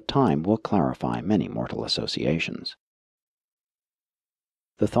 but time will clarify many mortal associations.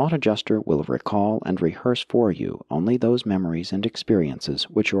 The thought adjuster will recall and rehearse for you only those memories and experiences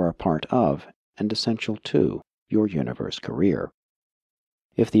which are a part of, and essential to, your universe career.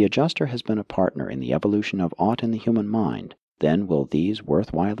 If the adjuster has been a partner in the evolution of aught in the human mind, then will these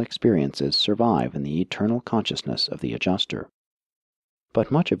worthwhile experiences survive in the eternal consciousness of the adjuster.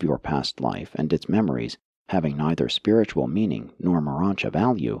 But much of your past life and its memories, having neither spiritual meaning nor morontia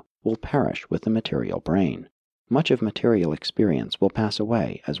value, will perish with the material brain. Much of material experience will pass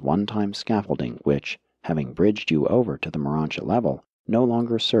away as one-time scaffolding which, having bridged you over to the morontia level, no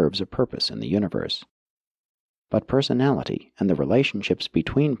longer serves a purpose in the universe. But personality and the relationships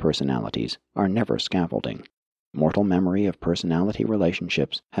between personalities are never scaffolding. Mortal memory of personality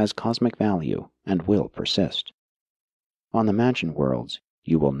relationships has cosmic value and will persist. On the mansion worlds,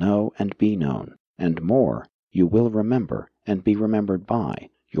 you will know and be known, and more, you will remember and be remembered by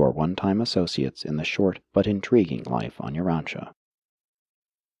your one-time associates in the short but intriguing life on Urantia.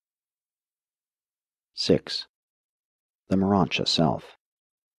 6. The morontia self.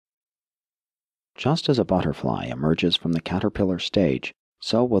 Just as a butterfly emerges from the caterpillar stage,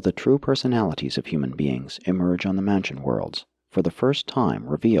 so will the true personalities of human beings emerge on the mansion worlds, for the first time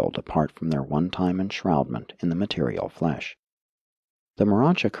revealed apart from their one-time enshroudment in the material flesh. The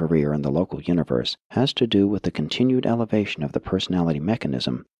morontia career in the local universe has to do with the continued elevation of the personality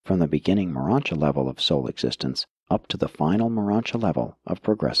mechanism from the beginning morontia level of soul existence up to the final morontia level of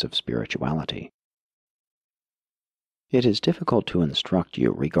progressive spirituality. It is difficult to instruct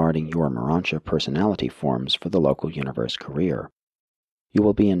you regarding your morontia personality forms for the local universe career. You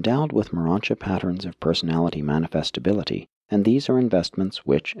will be endowed with morontia patterns of personality manifestability, and these are investments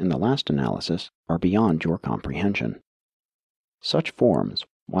which, in the last analysis, are beyond your comprehension. Such forms,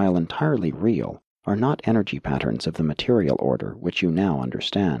 while entirely real, are not energy patterns of the material order which you now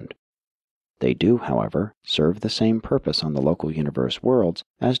understand. They do, however, serve the same purpose on the local universe worlds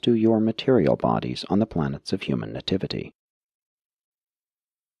as do your material bodies on the planets of human nativity.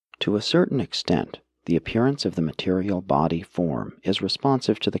 To a certain extent, the appearance of the material body form is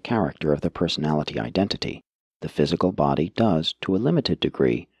responsive to the character of the personality identity. The physical body does, to a limited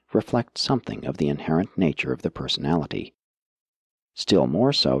degree, reflect something of the inherent nature of the personality. Still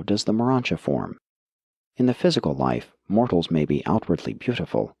more so does the Urantia form. In the physical life, mortals may be outwardly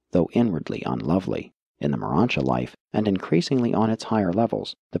beautiful, though inwardly unlovely. In the Urantia life, and increasingly on its higher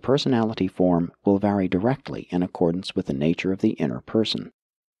levels, the personality form will vary directly in accordance with the nature of the inner person.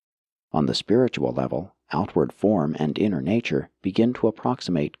 On the spiritual level, outward form and inner nature begin to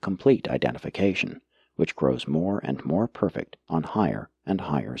approximate complete identification, which grows more and more perfect on higher and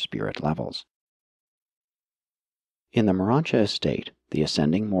higher spirit levels. In the Urantia estate, the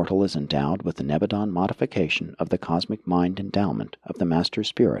ascending mortal is endowed with the Nebadon modification of the cosmic mind endowment of the Master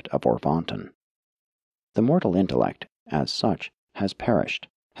Spirit of Orvanton. The mortal intellect, as such, has perished,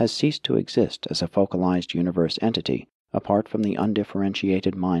 has ceased to exist as a focalized universe entity apart from the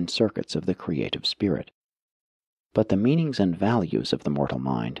undifferentiated mind circuits of the creative spirit. But the meanings and values of the mortal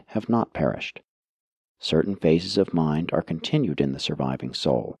mind have not perished. Certain phases of mind are continued in the surviving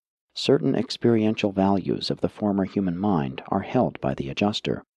soul. Certain experiential values of the former human mind are held by the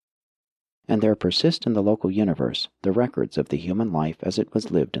adjuster. And there persist in the local universe the records of the human life as it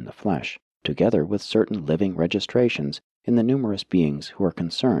was lived in the flesh, together with certain living registrations in the numerous beings who are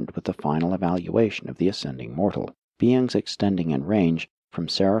concerned with the final evaluation of the ascending mortal, beings extending in range from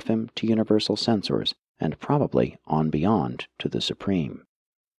seraphim to universal censors, and probably on beyond to the supreme.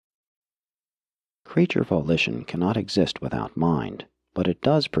 Creature volition cannot exist without mind, but it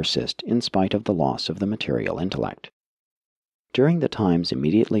does persist in spite of the loss of the material intellect. During the times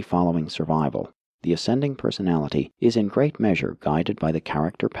immediately following survival, the ascending personality is in great measure guided by the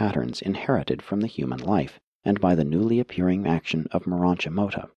character patterns inherited from the human life and by the newly appearing action of Urantia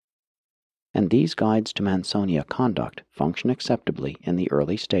Mota. And these guides to Mansonia conduct function acceptably in the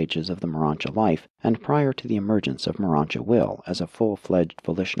early stages of the Urantia life and prior to the emergence of Urantia will as a full-fledged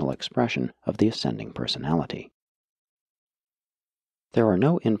volitional expression of the ascending personality. There are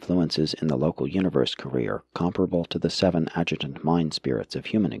no influences in the local universe career comparable to the 7 adjutant mind spirits of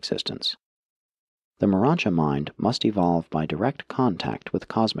human existence. The Urantia mind must evolve by direct contact with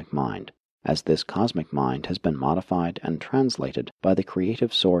cosmic mind, as this cosmic mind has been modified and translated by the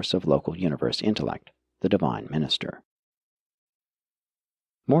creative source of local universe intellect, the divine minister.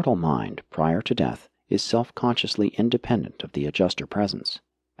 Mortal mind, prior to death, is self-consciously independent of the adjuster presence.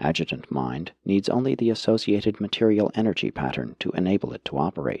 Adjutant mind needs only the associated material energy pattern to enable it to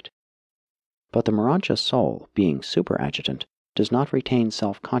operate. But the Urantia soul, being superadjutant, does not retain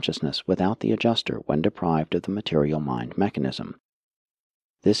self-consciousness without the adjuster when deprived of the material mind mechanism.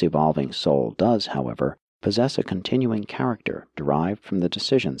 This evolving soul does, however, possess a continuing character derived from the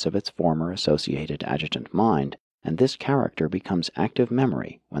decisions of its former associated adjutant mind, and this character becomes active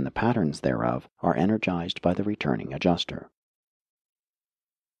memory when the patterns thereof are energized by the returning adjuster.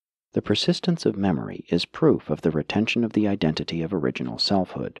 The persistence of memory is proof of the retention of the identity of original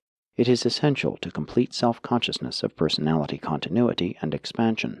selfhood. It is essential to complete self-consciousness of personality continuity and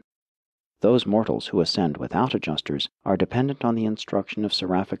expansion. Those mortals who ascend without adjusters are dependent on the instruction of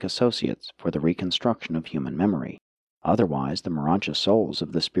seraphic associates for the reconstruction of human memory. Otherwise, the Urantia souls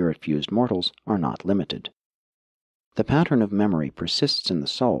of the spirit-fused mortals are not limited. The pattern of memory persists in the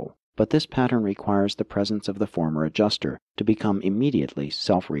soul, but this pattern requires the presence of the former adjuster to become immediately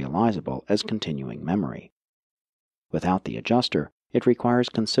self-realizable as continuing memory. Without the adjuster, it requires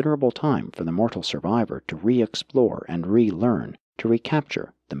considerable time for the mortal survivor to re-explore and relearn, to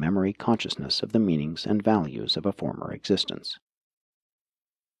recapture the memory consciousness of the meanings and values of a former existence.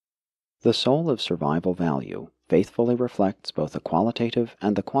 The soul of survival value faithfully reflects both the qualitative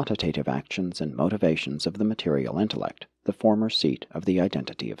and the quantitative actions and motivations of the material intellect, the former seat of the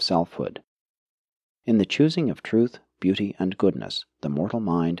identity of selfhood. In the choosing of truth, beauty, and goodness, the mortal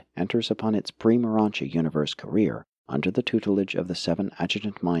mind enters upon its pre-Urantia universe career under the tutelage of the 7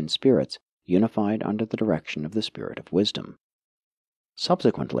 adjutant mind spirits, unified under the direction of the Spirit of Wisdom.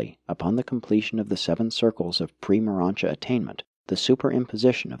 Subsequently, upon the completion of the 7 circles of pre-Urantia attainment, the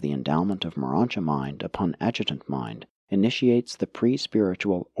superimposition of the endowment of Urantia mind upon adjutant mind initiates the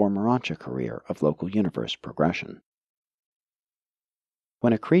pre-spiritual or Urantia career of local universe progression.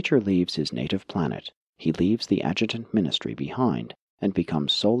 When a creature leaves his native planet, he leaves the adjutant ministry behind and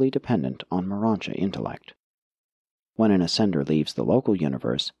becomes solely dependent on Urantia intellect. When an ascender leaves the local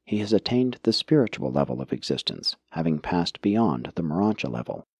universe, he has attained the spiritual level of existence, having passed beyond the Urantia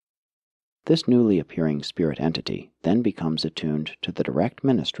level. This newly appearing spirit entity then becomes attuned to the direct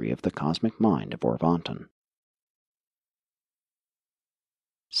ministry of the cosmic mind of Orvanton.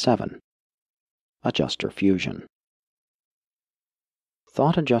 7. Adjuster fusion.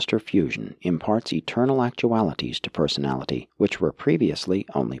 Thought adjuster fusion imparts eternal actualities to personality which were previously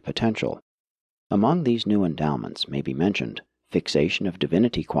only potential. Among these new endowments may be mentioned fixation of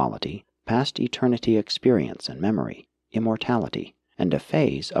divinity quality, past eternity experience and memory, immortality, and a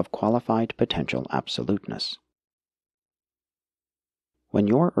phase of qualified potential absoluteness. When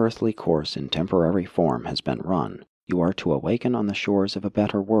your earthly course in temporary form has been run, you are to awaken on the shores of a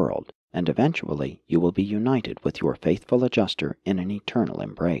better world, and eventually you will be united with your faithful adjuster in an eternal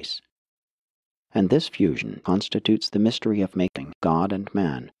embrace. And this fusion constitutes the mystery of making God and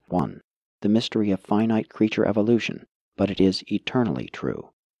man one, the mystery of finite creature evolution, but it is eternally true.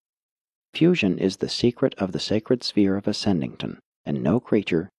 Fusion is the secret of the sacred sphere of Ascendington, and no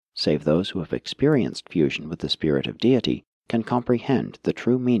creature, save those who have experienced fusion with the spirit of deity, can comprehend the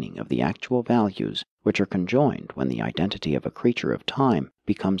true meaning of the actual values which are conjoined when the identity of a creature of time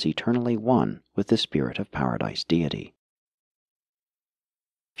becomes eternally one with the spirit of paradise deity.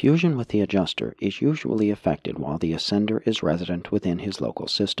 Fusion with the adjuster is usually effected while the ascender is resident within his local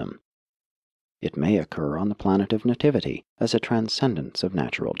system. It may occur on the planet of nativity as a transcendence of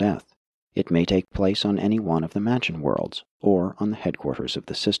natural death. It may take place on any one of the mansion worlds, or on the headquarters of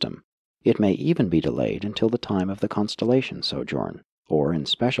the system. It may even be delayed until the time of the constellation sojourn, or in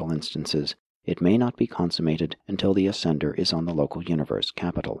special instances, it may not be consummated until the ascender is on the local universe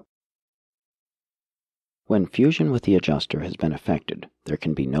capital. When fusion with the adjuster has been effected, there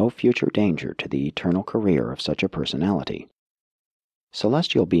can be no future danger to the eternal career of such a personality.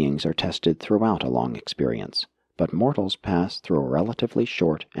 Celestial beings are tested throughout a long experience, but mortals pass through a relatively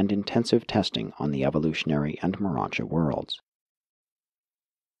short and intensive testing on the evolutionary and Urantia worlds.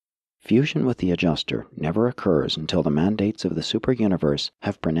 Fusion with the adjuster never occurs until the mandates of the superuniverse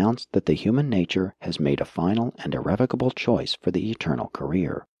have pronounced that the human nature has made a final and irrevocable choice for the eternal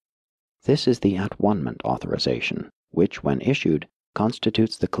career. This is the at-one-ment authorization, which, when issued,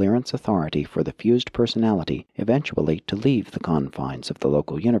 constitutes the clearance authority for the fused personality eventually to leave the confines of the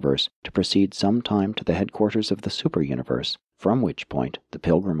local universe to proceed some time to the headquarters of the superuniverse, from which point the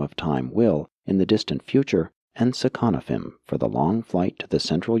pilgrim of time will, in the distant future, ensaconifim for the long flight to the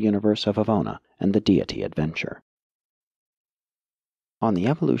central universe of Avona and the deity adventure. On the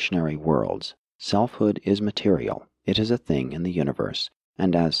evolutionary worlds, selfhood is material, it is a thing in the universe,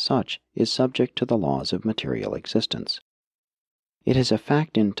 and as such is subject to the laws of material existence. It is a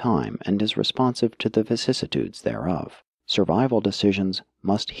fact in time and is responsive to the vicissitudes thereof. Survival decisions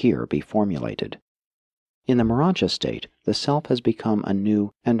must here be formulated. In the Urantia state, the self has become a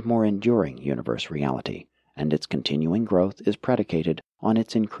new and more enduring universe reality, and its continuing growth is predicated on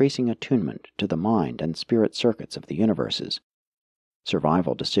its increasing attunement to the mind and spirit circuits of the universes.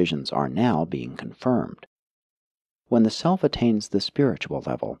 Survival decisions are now being confirmed. When the self attains the spiritual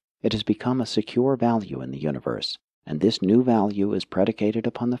level, it has become a secure value in the universe, and this new value is predicated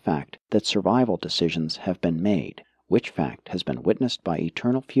upon the fact that survival decisions have been made, which fact has been witnessed by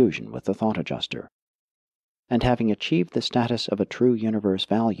eternal fusion with the thought adjuster. And having achieved the status of a true universe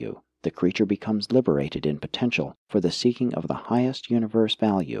value, the creature becomes liberated in potential for the seeking of the highest universe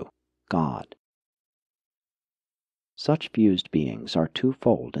value, God. Such fused beings are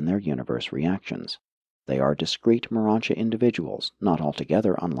twofold in their universe reactions. They are discrete Urantia individuals, not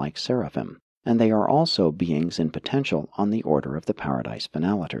altogether unlike seraphim, and they are also beings in potential on the order of the paradise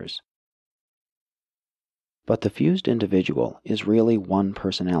finalators. But the fused individual is really one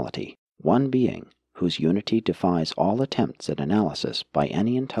personality, one being, whose unity defies all attempts at analysis by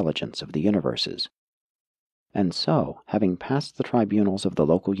any intelligence of the universes. And so, having passed the tribunals of the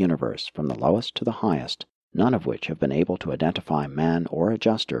local universe from the lowest to the highest, none of which have been able to identify man or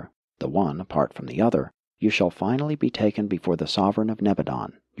adjuster, the one apart from the other, you shall finally be taken before the sovereign of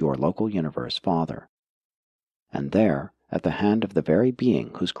Nebadon, your local universe father. And there, at the hand of the very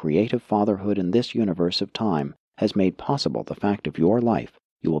being whose creative fatherhood in this universe of time has made possible the fact of your life,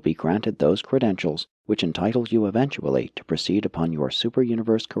 you will be granted those credentials which entitle you eventually to proceed upon your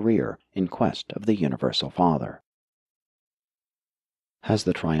superuniverse career in quest of the universal Father. Has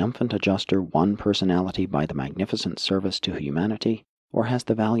the triumphant adjuster won personality by the magnificent service to humanity, or has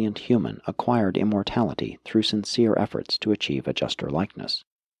the valiant human acquired immortality through sincere efforts to achieve adjuster-likeness?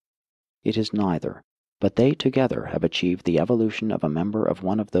 It is neither, but they together have achieved the evolution of a member of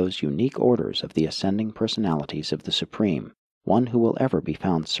one of those unique orders of the ascending personalities of the Supreme, one who will ever be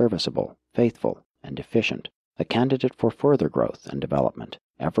found serviceable, faithful, and efficient, a candidate for further growth and development,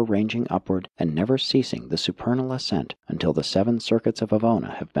 ever ranging upward and never ceasing the supernal ascent until the 7 circuits of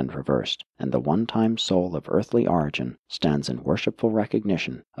Avona have been traversed, and the one-time soul of earthly origin stands in worshipful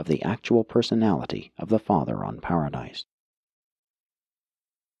recognition of the actual personality of the Father on Paradise.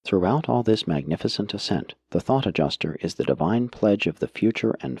 Throughout all this magnificent ascent, the thought adjuster is the divine pledge of the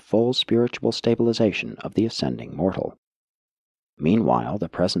future and full spiritual stabilization of the ascending mortal. Meanwhile, the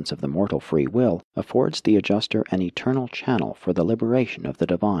presence of the mortal free will affords the adjuster an eternal channel for the liberation of the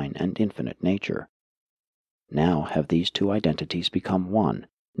divine and infinite nature. Now have these two identities become one.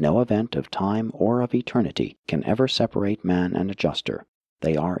 No event of time or of eternity can ever separate man and adjuster.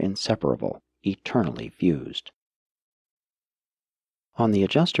 They are inseparable, eternally fused. On the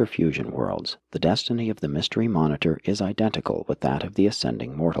adjuster fusion worlds, the destiny of the mystery monitor is identical with that of the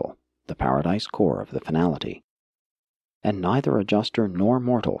ascending mortal, the paradise core of the finality. And neither adjuster nor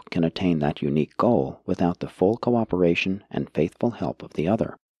mortal can attain that unique goal without the full cooperation and faithful help of the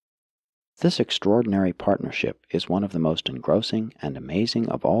other. This extraordinary partnership is one of the most engrossing and amazing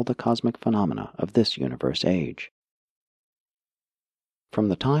of all the cosmic phenomena of this universe age. From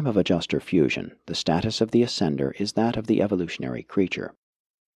the time of adjuster fusion, the status of the ascender is that of the evolutionary creature.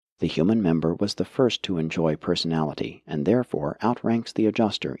 The human member was the first to enjoy personality and therefore outranks the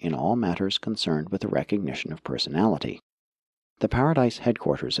adjuster in all matters concerned with the recognition of personality. The paradise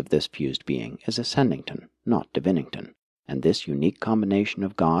headquarters of this fused being is Ascendington, not Divinington, and this unique combination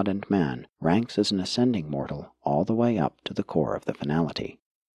of God and man ranks as an ascending mortal all the way up to the core of the finality.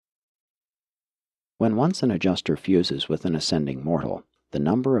 When once an adjuster fuses with an ascending mortal, the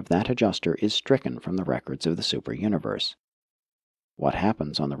number of that adjuster is stricken from the records of the super-universe. What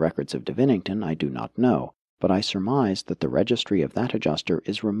happens on the records of Divinington I do not know, but I surmise that the registry of that adjuster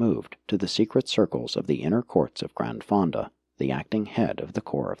is removed to the secret circles of the inner courts of Grand Fonda, the acting head of the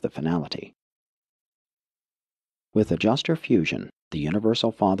core of the finality. With adjuster fusion, the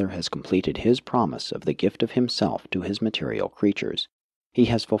Universal Father has completed his promise of the gift of himself to his material creatures. He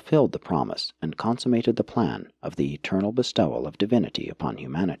has fulfilled the promise and consummated the plan of the eternal bestowal of divinity upon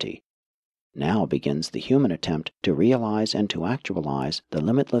humanity. Now begins the human attempt to realize and to actualize the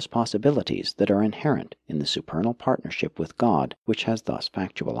limitless possibilities that are inherent in the supernal partnership with God which has thus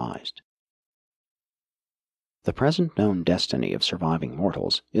factualized. The present known destiny of surviving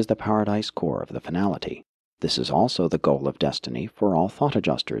mortals is the paradise core of the finality. This is also the goal of destiny for all thought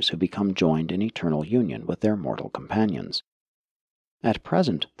adjusters who become joined in eternal union with their mortal companions. At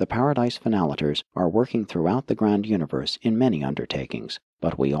present, the paradise finalators are working throughout the grand universe in many undertakings,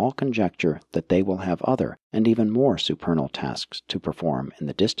 but we all conjecture that they will have other and even more supernal tasks to perform in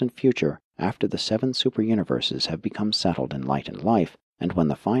the distant future after the 7 super-universes have become settled in light and life, and when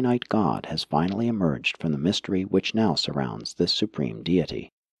the finite God has finally emerged from the mystery which now surrounds this supreme deity.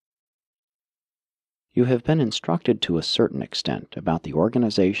 You have been instructed to a certain extent about the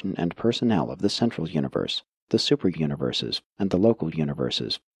organization and personnel of the central universe, the super-universes, and the local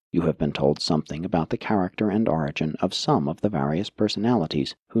universes. You have been told something about the character and origin of some of the various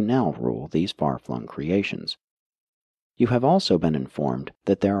personalities who now rule these far-flung creations. You have also been informed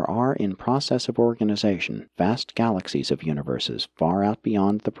that there are in process of organization vast galaxies of universes far out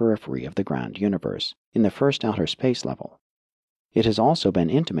beyond the periphery of the grand universe, in the first outer space level. It has also been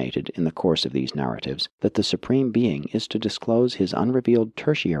intimated in the course of these narratives that the Supreme Being is to disclose his unrevealed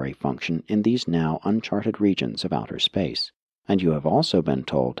tertiary function in these now uncharted regions of outer space. And you have also been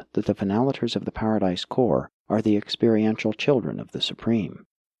told that the finalators of the Paradise Core are the experiential children of the Supreme.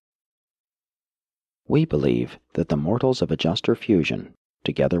 We believe that the mortals of adjuster fusion,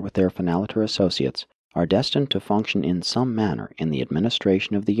 together with their finalator associates, are destined to function in some manner in the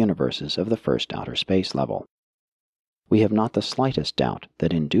administration of the universes of the first outer space level. We have not the slightest doubt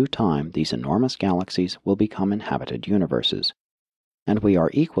that in due time these enormous galaxies will become inhabited universes, and we are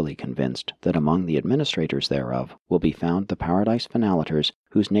equally convinced that among the administrators thereof will be found the paradise finalators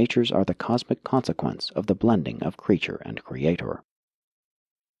whose natures are the cosmic consequence of the blending of creature and creator.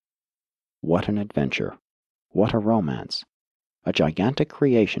 What an adventure! What a romance! A gigantic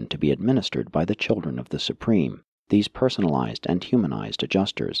creation to be administered by the children of the Supreme, these personalized and humanized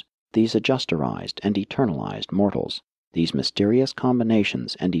adjusters, these adjusterized and eternalized mortals, these mysterious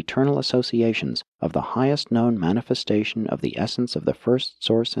combinations and eternal associations of the highest known manifestation of the essence of the first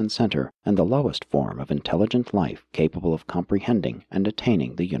source and center and the lowest form of intelligent life capable of comprehending and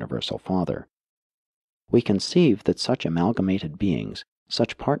attaining the Universal Father. We conceive that such amalgamated beings,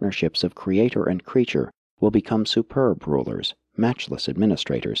 such partnerships of creator and creature, will become superb rulers, matchless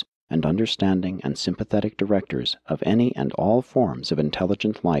administrators, and understanding and sympathetic directors of any and all forms of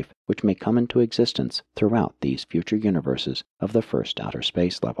intelligent life which may come into existence throughout these future universes of the first outer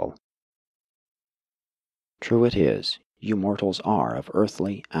space level. True it is, You mortals are of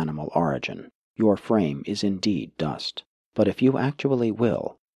earthly, animal origin. Your frame is indeed dust. But if you actually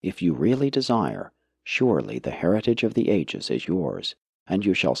will, if you really desire, surely the heritage of the ages is yours, and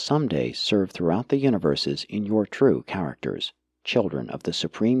you shall some day serve throughout the universes in your true characters, children of the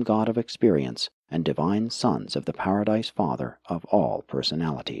supreme God of experience and divine sons of the Paradise Father of all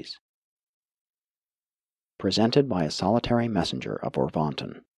personalities. Presented by a solitary messenger of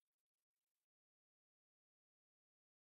Orvanton.